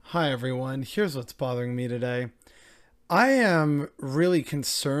Hi everyone, here's what's bothering me today. I am really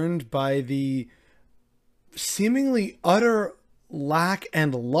concerned by the seemingly utter lack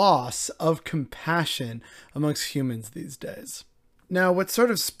and loss of compassion amongst humans these days. Now, what sort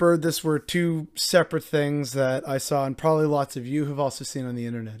of spurred this were two separate things that I saw, and probably lots of you have also seen on the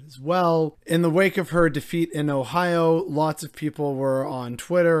internet as well. In the wake of her defeat in Ohio, lots of people were on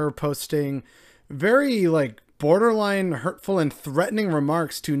Twitter posting very borderline hurtful and threatening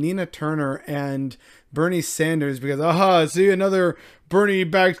remarks to Nina Turner and Bernie Sanders because, aha, see, another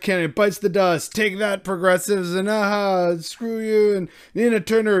Bernie-backed candidate bites the dust. Take that, progressives, and aha, screw you. And Nina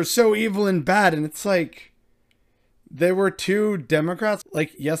Turner is so evil and bad. And it's like, they were two Democrats.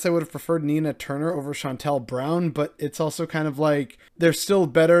 Like, yes, I would have preferred Nina Turner over Shontel Brown, but it's also kind of like they're still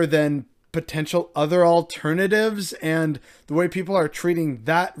better than potential other alternatives. And the way people are treating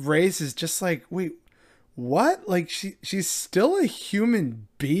that race is just like, wait, what? Like, she's still a human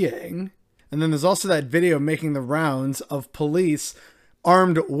being. And then there's also that video making the rounds of police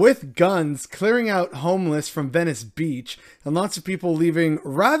armed with guns clearing out homeless from Venice Beach, and lots of people leaving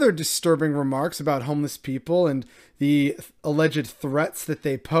rather disturbing remarks about homeless people and the alleged threats that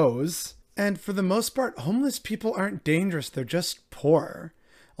they pose. And for the most part, homeless people aren't dangerous, they're just poor.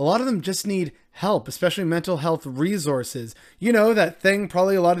 A lot of them just need help, especially mental health resources. You know, that thing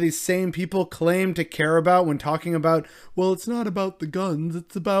probably a lot of these same people claim to care about when talking about, well, it's not about the guns,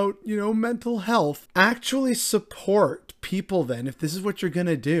 it's about, mental health. Actually support people then, if this is what you're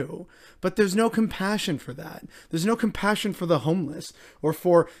gonna do. But there's no compassion for that. There's no compassion for the homeless or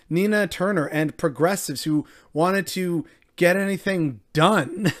for Nina Turner and progressives who wanted to get anything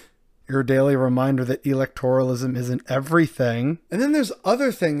done. Your daily reminder that electoralism isn't everything. And then there's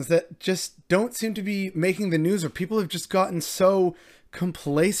other things that just don't seem to be making the news, or people have just gotten so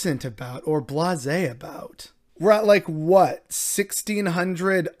complacent about or blasé about. We're at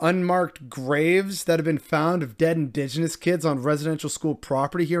 1,600 unmarked graves that have been found of dead Indigenous kids on residential school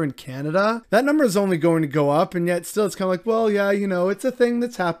property here in Canada. That number is only going to go up, and yet still it's kind of like, well, yeah, it's a thing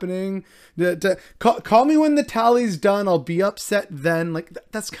that's happening. Call me when the tally's done, I'll be upset then.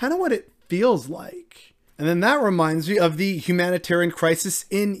 That's kind of what it feels like. And then that reminds me of the humanitarian crisis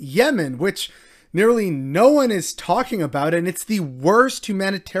in Yemen, which nearly no one is talking about, and it's the worst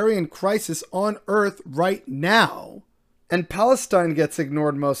humanitarian crisis on earth right now. And Palestine gets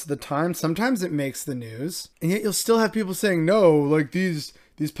ignored most of the time. Sometimes it makes the news. And yet you'll still have people saying, no, these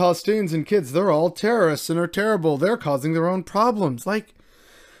Palestinians and kids, they're all terrorists and are terrible. They're causing their own problems.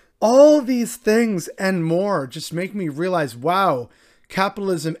 All these things and more just make me realize, wow,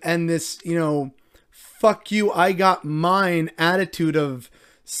 capitalism and this, fuck you, I got mine attitude of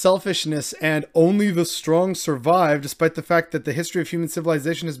selfishness and only the strong survive, despite the fact that the history of human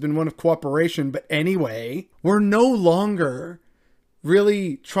civilization has been one of cooperation. But anyway, we're no longer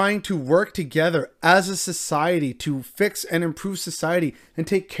really trying to work together as a society to fix and improve society and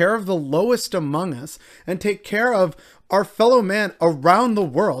take care of the lowest among us and take care of our fellow man around the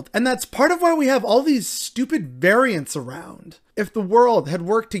world. And that's part of why we have all these stupid variants around. If the world had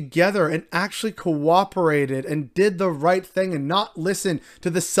worked together and actually cooperated and did the right thing and not listen to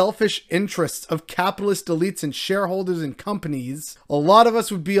the selfish interests of capitalist elites and shareholders and companies, a lot of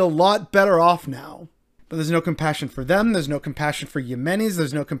us would be a lot better off now. But there's no compassion for them. There's no compassion for Yemenis.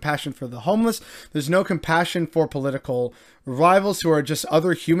 There's no compassion for the homeless. There's no compassion for political rivals who are just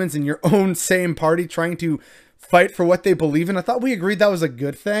other humans in your own same party trying to fight for what they believe in. I thought we agreed that was a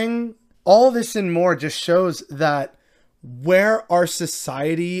good thing. All this and more just shows that where our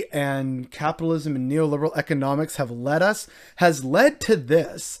society and capitalism and neoliberal economics have led us has led to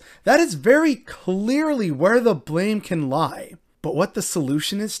this. That is very clearly where the blame can lie. But what the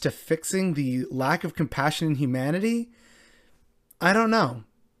solution is to fixing the lack of compassion in humanity, I don't know.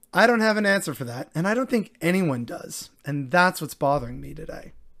 I don't have an answer for that, and I don't think anyone does. And that's what's bothering me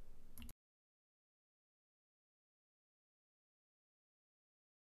today.